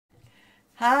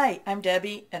Hi, I'm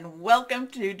Debbie, and welcome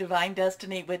to Divine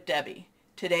Destiny with Debbie.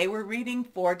 Today we're reading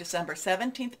for December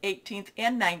 17th, 18th,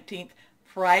 and 19th,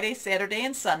 Friday, Saturday,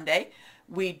 and Sunday.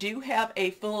 We do have a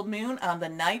full moon on the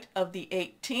night of the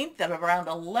 18th at around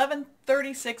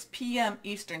 11:36 p.m.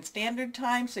 Eastern Standard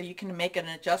Time, so you can make an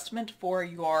adjustment for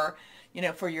your,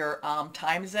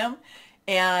 time zone.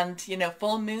 And,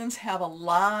 full moons have a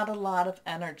lot of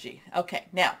energy. Okay,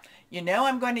 now,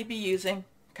 I'm going to be using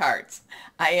cards.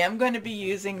 I am going to be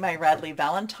using my Radleigh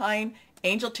Valentine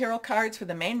Angel Tarot cards for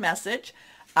the main message.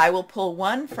 I will pull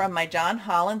one from my John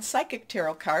Holland Psychic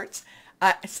Tarot cards,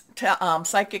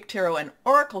 Psychic Tarot and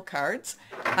Oracle cards.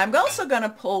 I'm also going to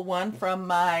pull one from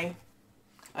my,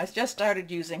 I just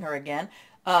started using her again,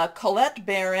 Colette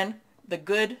Barron, The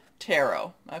Good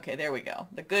Tarot. Okay, there we go.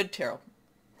 The Good Tarot.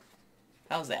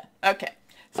 How's that? Okay,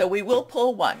 so we will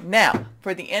pull one. Now,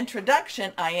 for the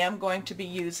introduction, I am going to be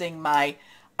using my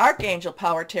Archangel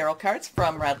Power Tarot cards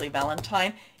from Radleigh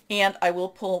Valentine, and I will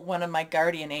pull one of my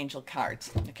Guardian Angel cards.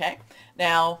 Okay,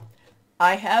 now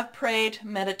I have prayed,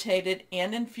 meditated,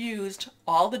 and infused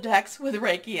all the decks with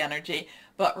Reiki energy,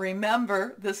 but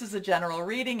remember, this is a general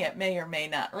reading. It may or may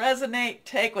not resonate.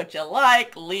 Take what you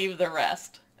like, leave the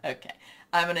rest. Okay,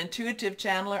 I'm an intuitive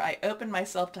channeler. I open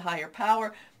myself to higher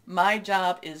power. My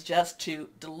job is just to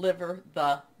deliver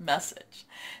the message.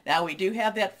 Now, we do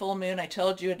have that full moon. I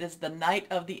told you it is the night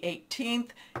of the 18th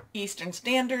Eastern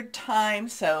Standard Time.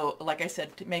 So, like I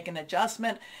said, to make an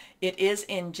adjustment, it is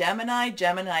in Gemini.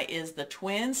 Gemini is the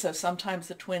twins. So sometimes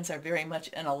the twins are very much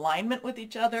in alignment with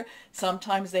each other.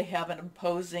 Sometimes they have an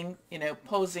opposing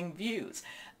views.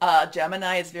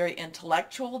 Gemini is very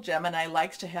intellectual. Gemini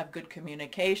likes to have good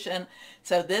communication.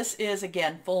 So this is,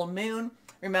 again, full moon.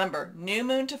 Remember, new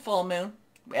moon to full moon,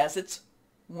 as it's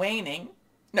waxing,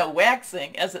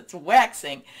 as it's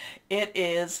waxing, it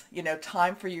is,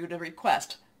 time for you to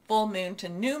request. Full moon to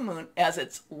new moon, as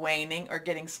it's waning or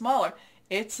getting smaller,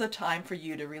 it's the time for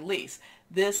you to release.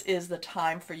 This is the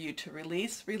time for you to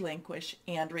release, relinquish,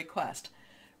 and request.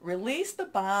 Release the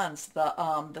bonds,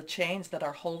 the chains that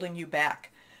are holding you back.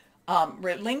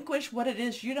 Relinquish what it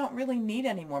is you don't really need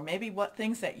anymore. Maybe what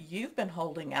things that you've been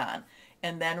holding on.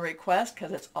 And then request,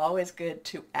 because it's always good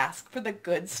to ask for the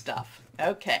good stuff.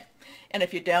 Okay. And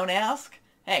if you don't ask,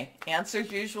 hey,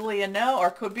 answer's usually a no, or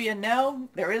could be a no.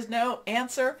 There is no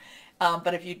answer.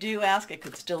 But if you do ask, it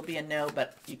could still be a no,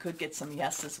 but you could get some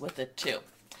yeses with it too.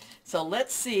 So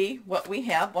let's see what we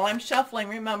have. While I'm shuffling,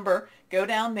 remember, go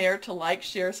down there to like,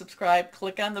 share, subscribe,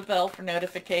 click on the bell for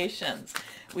notifications.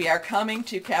 We are coming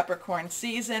to Capricorn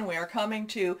season. We are coming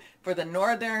to, for the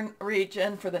northern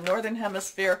region, for the northern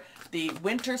hemisphere, the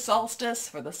winter solstice.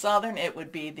 For the southern, it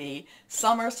would be the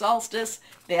summer solstice.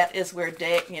 That is where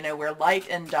where light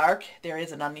and dark, there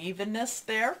is an unevenness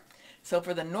there. So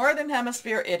for the northern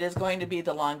hemisphere, it is going to be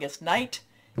the longest night,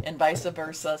 and vice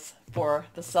versa for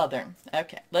the southern.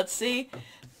 Okay, let's see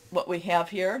what we have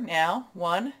here now.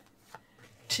 1,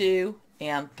 2,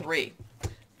 and 3.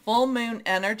 Full moon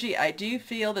energy. I do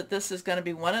feel that this is going to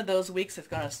be one of those weeks that's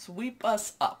going to sweep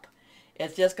us up.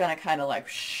 It's just going to kind of like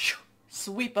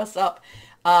sweep us up.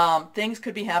 Things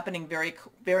could be happening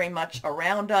very much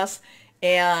around us.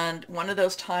 And one of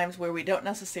those times where we don't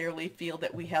necessarily feel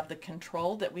that we have the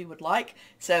control that we would like.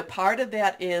 So part of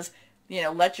that is,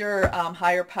 let your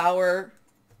higher power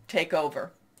take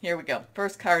over. Here we go.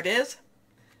 First card is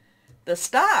the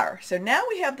Star. So now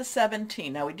we have the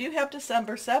 17. Now we do have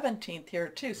December 17th here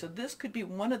too. So this could be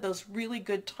one of those really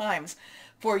good times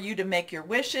for you to make your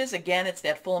wishes. Again, it's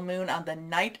that full moon on the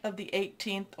night of the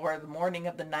 18th or the morning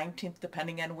of the 19th,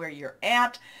 depending on where you're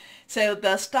at. So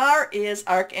the Star is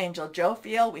Archangel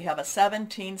Jophiel. We have a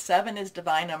 17. 7 is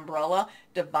divine umbrella,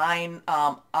 divine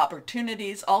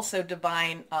opportunities, also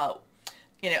divine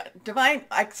divine,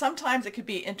 sometimes it could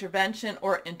be intervention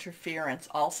or interference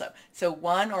also. So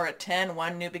 1 or a 10,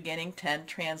 1 new beginning, 10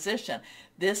 transition.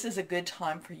 This is a good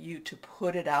time for you to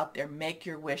put it out there, make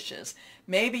your wishes.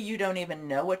 Maybe you don't even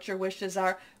know what your wishes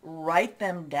are, write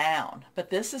them down.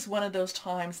 But this is one of those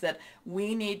times that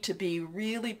we need to be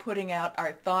really putting out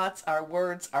our thoughts, our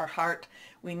words, our heart.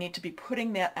 We need to be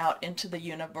putting that out into the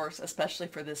universe, especially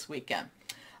for this weekend.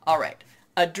 All right,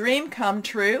 a dream come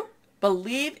true.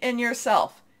 Believe in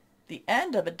yourself. The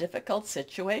end of a difficult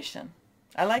situation.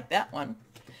 I like that one.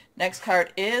 Next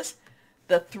card is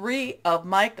the 3 of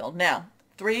Michael. Now,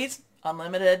 3s,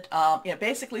 unlimited.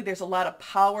 Basically, there's a lot of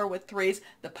power with 3s.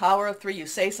 The power of 3, you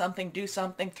say something, do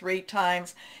something 3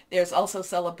 times. There's also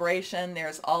celebration.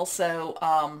 There's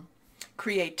also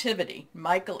creativity.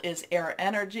 Michael is air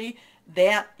energy.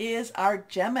 That is our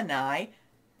Gemini.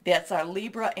 That's our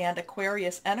Libra and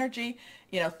Aquarius energy.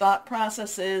 thought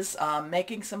processes,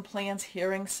 making some plans,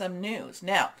 hearing some news.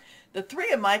 Now, the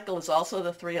Three of Michael is also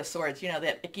the Three of Swords,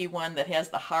 that icky one that has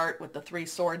the heart with the three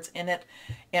swords in it.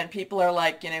 And people are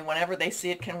like, whenever they see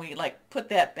it, can we like put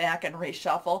that back and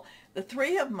reshuffle? The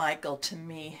Three of Michael to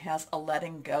me has a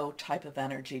letting go type of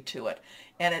energy to it.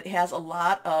 And it has a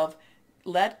lot of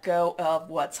let go of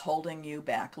what's holding you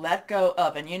back. Let go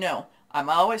of, and I'm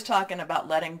always talking about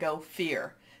letting go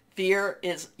fear. Fear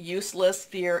is useless.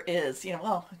 Fear is,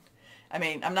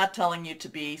 I'm not telling you to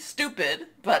be stupid,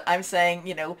 but I'm saying,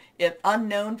 if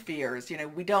unknown fears,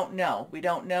 we don't know. We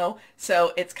don't know.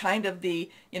 So it's kind of the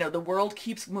world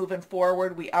keeps moving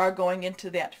forward. We are going into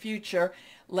that future.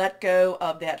 Let go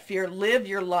of that fear. Live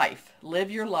your life.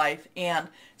 Live your life. And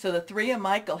so the Three of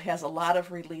Michael has a lot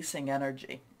of releasing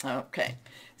energy. Okay.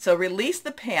 So release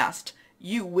the past.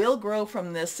 You will grow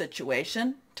from this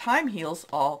situation. Time heals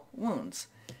all wounds.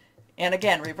 And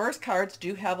again, reverse cards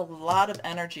do have a lot of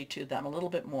energy to them, a little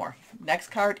bit more. Next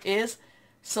card is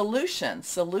solutions,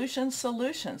 solutions,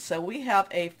 solutions. So we have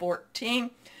a 14.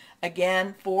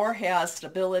 Again, 4 has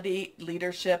stability,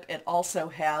 leadership. It also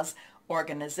has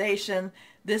organization.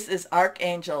 This is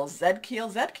Archangel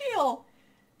Zadkiel. Zadkiel,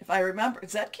 if I remember,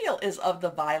 Zadkiel is of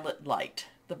the violet light.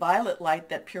 The violet light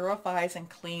that purifies and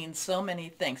cleans so many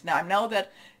things. Now, I know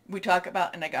that we talk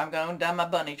about, and I'm going down my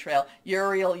bunny trail,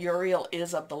 Uriel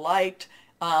is of the light,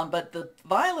 but the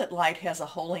violet light has a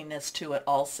holiness to it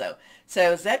also.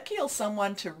 So Zadkiel is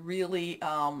someone to really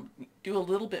do a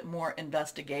little bit more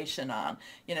investigation on.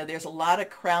 There's a lot of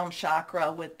crown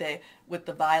chakra with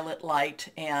the violet light,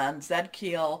 and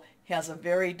Zadkiel has a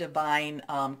very divine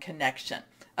connection.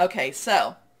 Okay,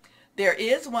 so there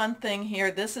is one thing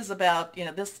here. This is about,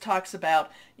 this talks about,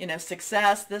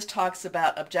 success. This talks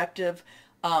about objective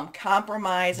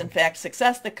compromise. In fact,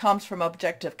 success that comes from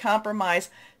objective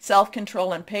compromise,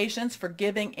 self-control and patience,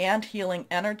 forgiving and healing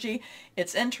energy.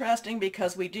 It's interesting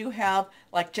because we do have,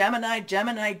 like Gemini.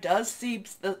 Gemini does see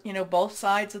the, both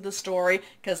sides of the story,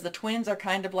 because the twins are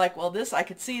kind of like, well, this, I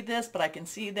could see this, but I can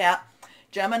see that.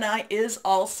 Gemini is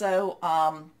also,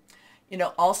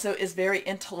 also is very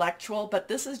intellectual, but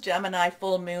this is Gemini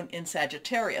full moon in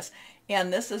Sagittarius.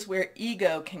 And this is where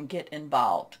ego can get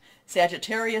involved.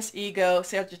 Sagittarius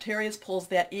pulls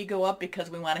that ego up because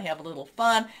we want to have a little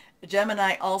fun.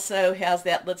 Gemini also has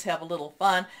that let's have a little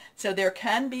fun. So there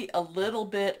can be a little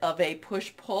bit of a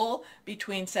push-pull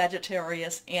between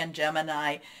Sagittarius and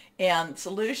Gemini. And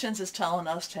Solutions is telling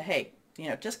us to, hey,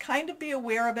 just kind of be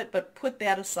aware of it, but put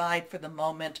that aside for the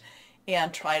moment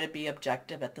and try to be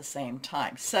objective at the same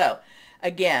time. So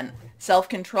again,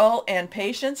 self-control and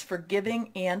patience,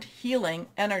 forgiving and healing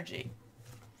energy.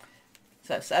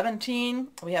 So 17,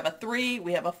 we have a 3,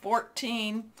 we have a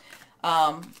 14.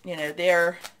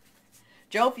 There,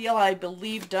 Jophiel, I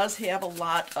believe, does have a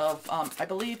lot of, I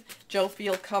believe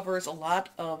Jophiel covers a lot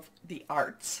of the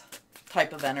arts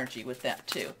type of energy with that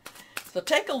too. So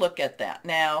take a look at that.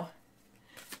 Now,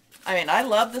 I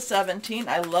love the 17.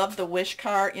 I love the wish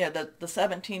card. The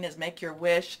 17 is make your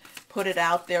wish, put it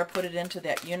out there, put it into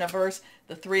that universe.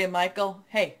 The 3 of Michael,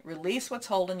 hey, release what's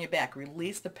holding you back,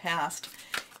 release the past.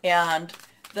 And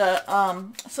the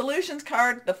Solutions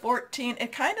card, the 14,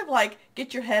 it kind of like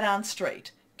get your head on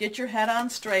straight. Get your head on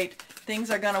straight. Things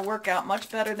are going to work out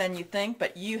much better than you think,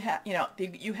 but you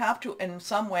have to, in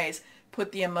some ways,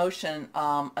 put the emotion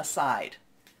aside.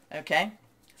 Okay?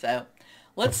 So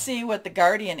let's see what the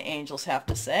guardian angels have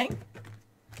to say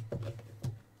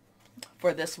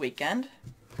for this weekend.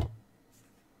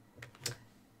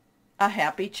 A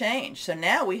happy change. So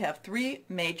now we have 3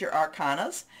 major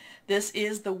arcanas. This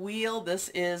is the wheel. This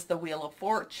is the wheel of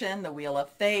fortune, the wheel of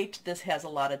fate. This has a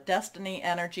lot of destiny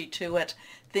energy to it.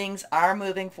 Things are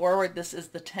moving forward. This is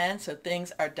the 10, so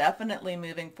things are definitely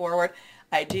moving forward.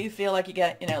 I do feel like you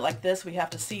get, like this, we have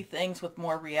to see things with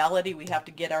more reality. We have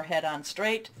to get our head on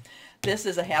straight. This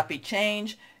is a happy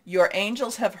change. Your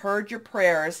angels have heard your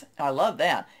prayers, I love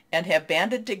that, and have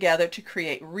banded together to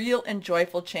create real and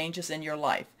joyful changes in your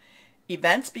life.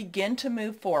 Events begin to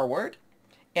move forward,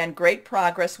 and great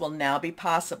progress will now be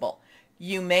possible.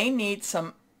 You may need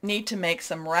to make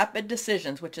some rapid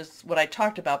decisions, which is what I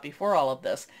talked about before all of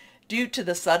this, due to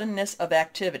the suddenness of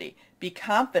activity. Be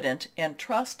confident and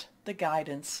trust the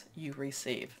guidance you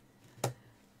receive.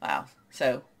 Wow.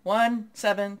 So 1,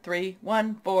 7, 3,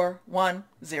 1, 4, 1,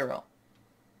 0.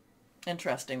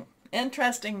 Interesting.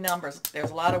 Interesting numbers.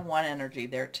 There's a lot of 1 energy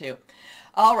there too.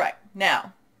 All right.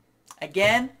 Now,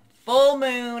 again, full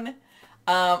moon.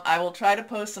 I will try to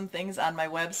post some things on my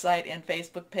website and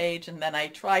Facebook page, and then I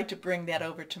try to bring that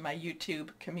over to my YouTube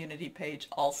community page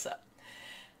also.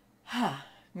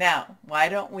 Now, why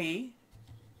don't we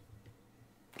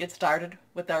get started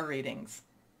with our readings.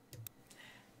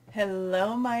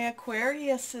 Hello, my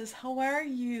Aquariuses. How are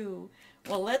you?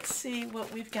 Well, let's see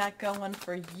what we've got going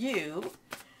for you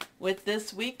with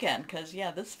this weekend, because yeah,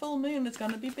 this full moon is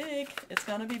going to be big. It's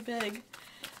going to be big.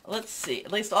 Let's see.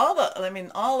 At least all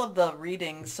of the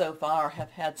readings so far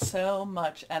have had so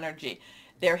much energy.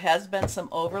 There has been some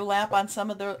overlap on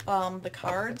some of the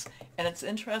cards, and it's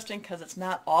interesting because it's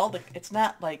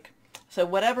not like, so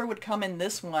whatever would come in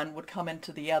this one would come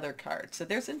into the other card. So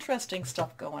there's interesting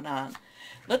stuff going on.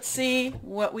 Let's see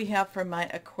what we have for my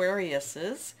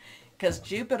Aquariuses, because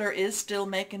Jupiter is still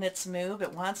making its move.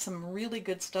 It wants some really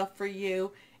good stuff for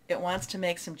you. It wants to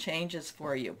make some changes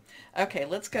for you. Okay,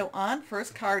 let's go on.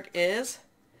 First card is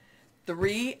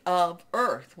Three of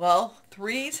Earth. Well,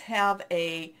 threes have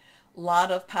a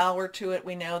lot of power to it.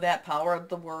 We know that. Power of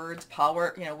the words,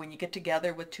 power, when you get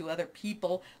together with two other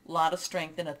people, a lot of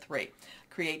strength in a three.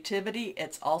 Creativity,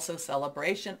 it's also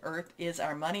celebration. Earth is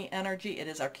our money energy.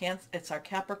 It's our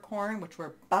Capricorn, which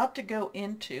we're about to go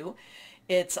into.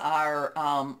 It's our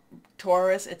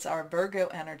Taurus, it's our Virgo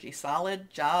energy, solid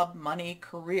job, money,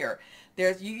 career.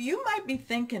 You might be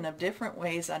thinking of different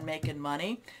ways on making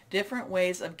money, different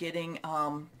ways of getting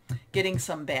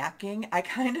some backing. I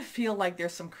kind of feel like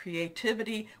there's some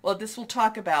creativity. Well, this will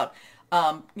talk about,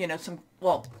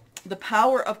 the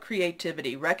power of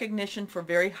creativity, recognition for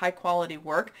very high quality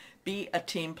work, be a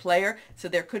team player. So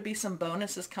there could be some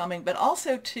bonuses coming, but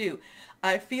also too,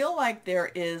 I feel like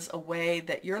there is a way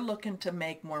that you're looking to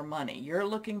make more money. You're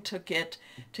looking to get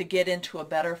into a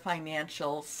better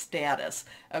financial status.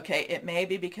 Okay, it may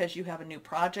be because you have a new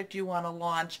project you want to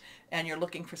launch and you're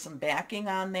looking for some backing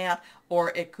on that, or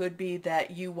it could be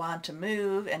that you want to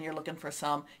move and you're looking for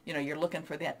you're looking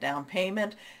for that down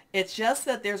payment. It's just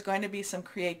that there's going to be some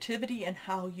creativity in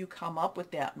how you come up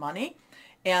with that money.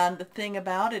 And the thing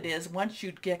about it is, once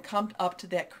you come up to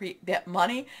that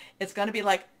money, it's going to be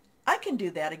like, I can do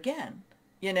that again.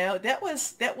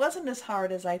 That wasn't as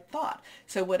hard as I thought.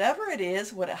 So whatever it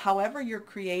is, however you're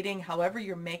creating, however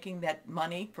you're making that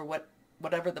money for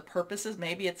whatever the purpose is,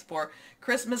 maybe it's for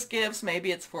Christmas gifts,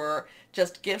 maybe it's for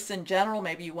just gifts in general,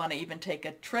 maybe you want to even take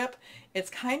a trip. It's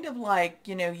kind of like,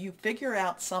 you figure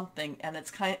out something, and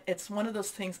it's one of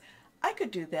those things, I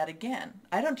could do that again.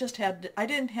 I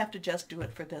didn't have to just do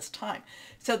it for this time.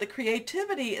 So the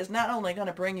creativity is not only going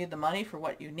to bring you the money for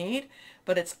what you need,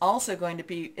 but it's also going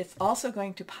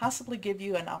to possibly give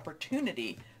you an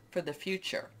opportunity for the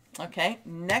future. Okay,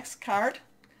 next card,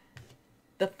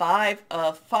 the Five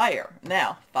of Fire.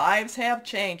 Now, fives have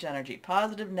change energy,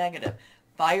 positive, negative.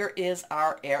 Fire is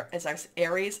our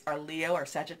Aries, our Leo, our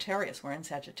Sagittarius. We're in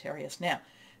Sagittarius now.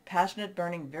 Passionate,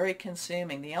 burning, very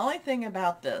consuming. The only thing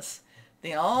about this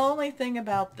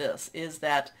is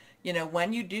that,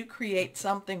 when you do create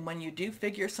something, when you do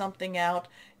figure something out,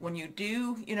 when you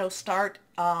do, start,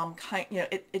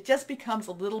 it just becomes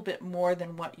a little bit more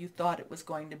than what you thought it was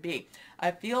going to be.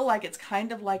 I feel like it's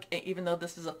kind of like, even though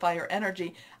this is a fire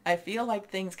energy, I feel like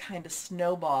things kind of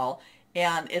snowball.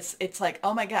 And it's like,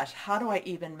 oh my gosh, how do I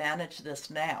even manage this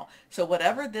now? So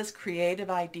whatever this creative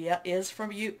idea is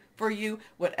for you,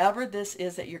 whatever this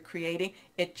is that you're creating,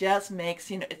 it just makes,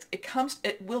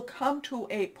 it will come to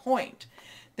a point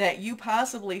that you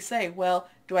possibly say, well,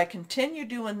 do I continue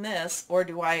doing this, or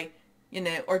do I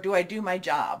do my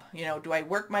job? Do I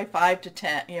work my 5 to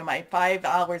 10, my 5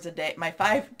 hours a day, my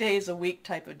 5 days a week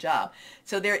type of job?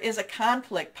 So there is a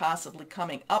conflict possibly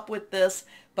coming up with this,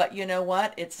 but you know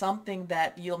what? It's something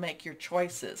that you'll make your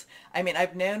choices. I mean,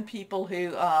 I've known people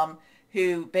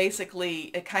who basically,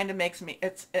 it kind of makes me,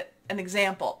 an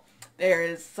example. There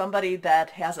is somebody that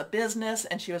has a business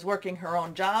and she was working her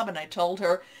own job, and I told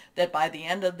her that by the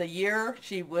end of the year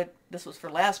this was for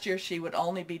last year, she would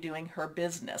only be doing her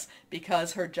business,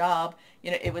 because her job,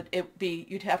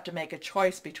 you'd have to make a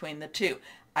choice between the two.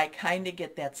 I kind of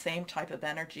get that same type of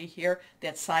energy here,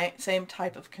 that same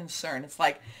type of concern. It's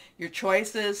like your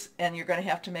choices, and you're going to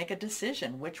have to make a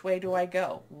decision. Which way do I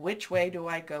go? Which way do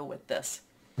I go with this?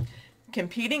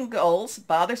 Competing goals,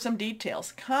 bothersome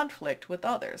details, conflict with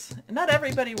others. Not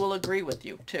everybody will agree with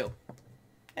you, too.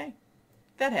 Okay,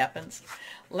 that happens.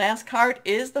 Last card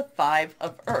is the Five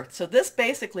of Earth. So this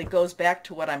basically goes back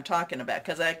to what I'm talking about,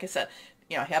 because like I said,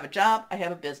 I have a job, I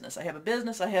have a business. I have a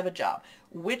business, I have a job.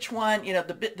 Which one,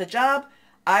 the job,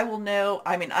 I will know,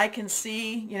 I can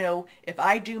see, if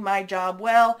I do my job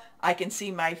well, I can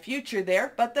see my future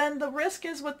there. But then the risk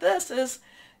is with this is,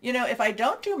 if I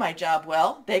don't do my job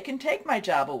well, they can take my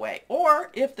job away. Or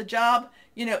if the job,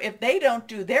 if they don't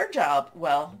do their job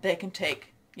well, they can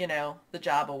take, the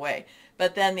job away.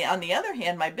 But then on the other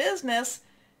hand, my business,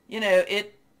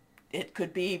 it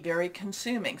could be very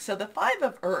consuming. So the Five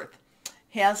of Earth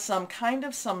has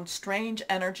some strange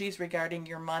energies regarding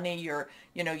your money,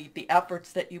 the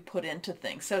efforts that you put into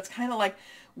things. So it's kind of like,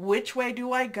 which way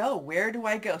do I go? Where do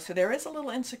I go? So there is a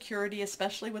little insecurity,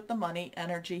 especially with the money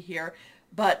energy here.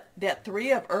 But that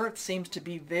Three of Earth seems to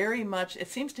be very much, it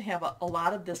seems to have a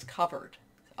lot of this covered.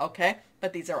 Okay?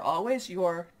 But these are always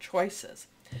your choices.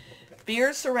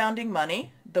 Fears surrounding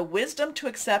money, the wisdom to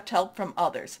accept help from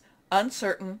others,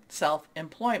 uncertain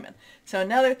self-employment. So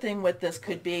another thing with this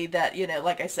could be that,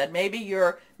 like I said, maybe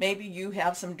you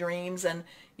have some dreams and,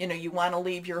 you want to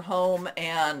leave your home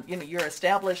and, your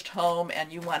established home,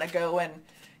 and you want to go and,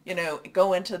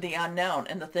 go into the unknown.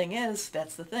 And the thing is,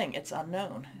 that's the thing, it's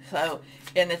unknown. So,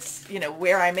 and it's,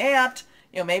 where I'm at,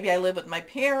 maybe I live with my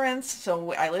parents.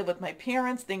 So I live with my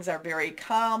parents. Things are very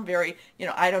calm, very,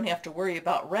 I don't have to worry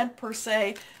about rent per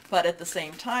se. But at the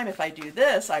same time, if I do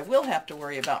this, I will have to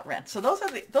worry about rent. So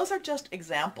those are just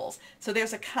examples. So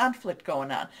there's a conflict going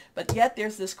on. But yet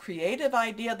there's this creative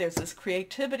idea, there's this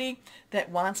creativity that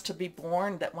wants to be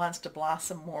born, that wants to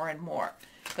blossom more and more.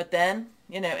 But then,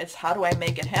 it's how do I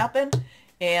make it happen?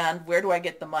 And where do I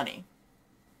get the money?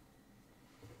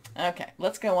 Okay,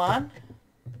 let's go on.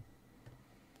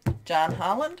 John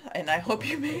Holland, and I hope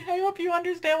you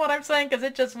understand what I'm saying, because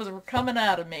it just was coming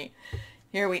out of me.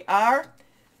 Here we are.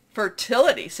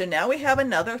 Fertility. So now we have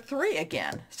another 3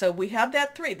 again. So we have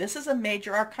that 3. This is a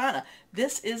major arcana.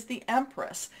 This is the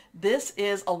Empress. This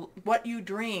is what you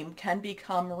dream can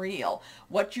become real.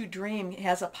 What you dream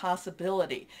has a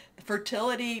possibility. The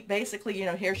fertility, basically,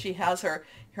 here she has her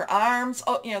arms,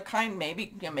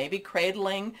 maybe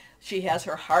cradling. She has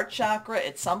her heart chakra.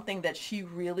 It's something that she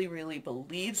really, really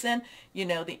believes in.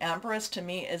 The Empress to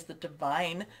me is the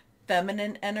divine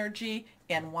feminine energy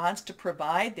and wants to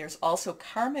provide. There's also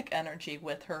karmic energy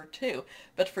with her too.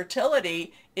 But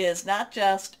fertility is not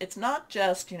just,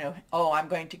 oh, I'm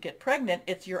going to get pregnant.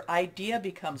 It's your idea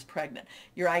becomes pregnant.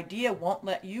 Your idea won't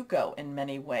let you go in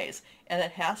many ways. And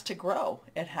it has to grow.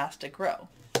 It has to grow.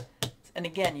 And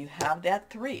again, you have that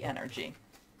 3 energy.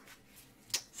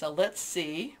 So let's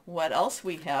see what else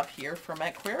we have here from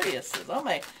Aquarius.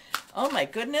 Oh my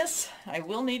goodness, I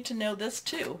will need to know this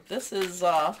too. This is,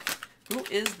 who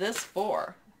is this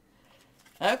for?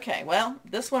 Okay, well,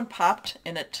 this one popped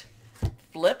and it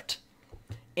flipped.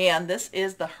 And this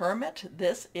is the Hermit.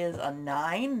 This is a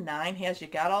 9. 9 has, you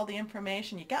got all the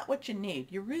information. You got what you need.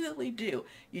 You really do.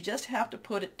 You just have to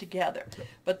put it together.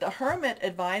 But the Hermit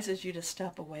advises you to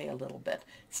step away a little bit.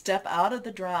 Step out of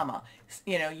the drama.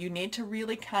 You need to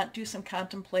really do some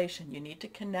contemplation. You need to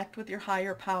connect with your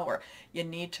higher power. You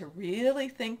need to really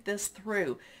think this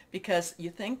through, because you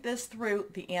think this through,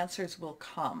 the answers will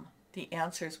come. The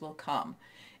answers will come.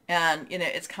 And,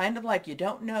 it's kind of like you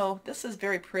don't know. This is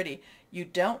very pretty. You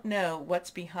don't know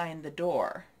what's behind the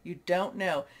door. You don't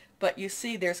know. But you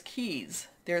see there's keys.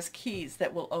 There's keys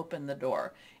that will open the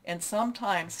door. And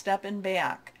sometimes stepping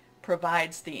back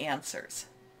provides the answers.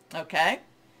 Okay?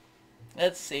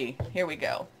 Let's see. Here we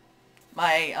go.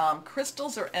 My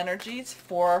crystals or energies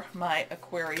for my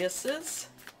Aquariuses.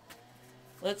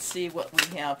 Let's see what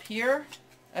we have here.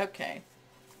 Okay.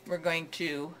 We're going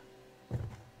to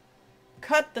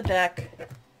cut the deck.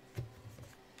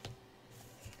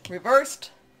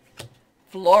 Reversed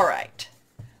fluorite.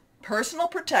 Personal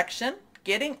protection,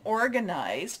 getting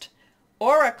organized,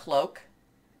 aura cloak,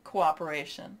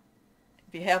 cooperation.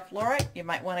 If you have fluorite, you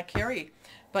might want to carry.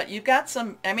 But you've got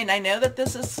some, I know that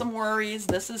this is some worries.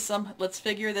 This is some, let's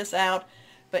figure this out.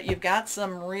 But you've got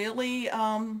some really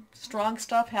strong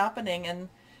stuff happening, and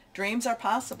dreams are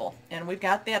possible. And we've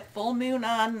got that full moon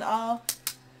on,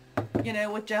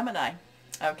 with Gemini.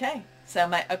 Okay, so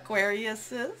my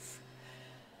Aquariuses,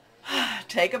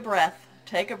 take a breath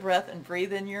and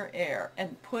breathe in your air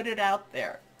and put it out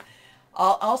there.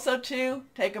 Also too,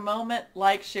 take a moment,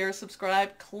 like, share,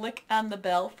 subscribe, click on the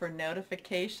bell for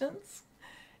notifications.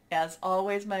 As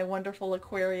always, my wonderful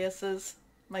Aquariuses,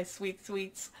 my sweet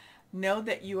sweets, know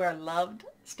that you are loved,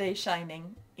 stay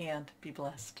shining, and be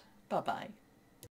blessed. Bye-bye.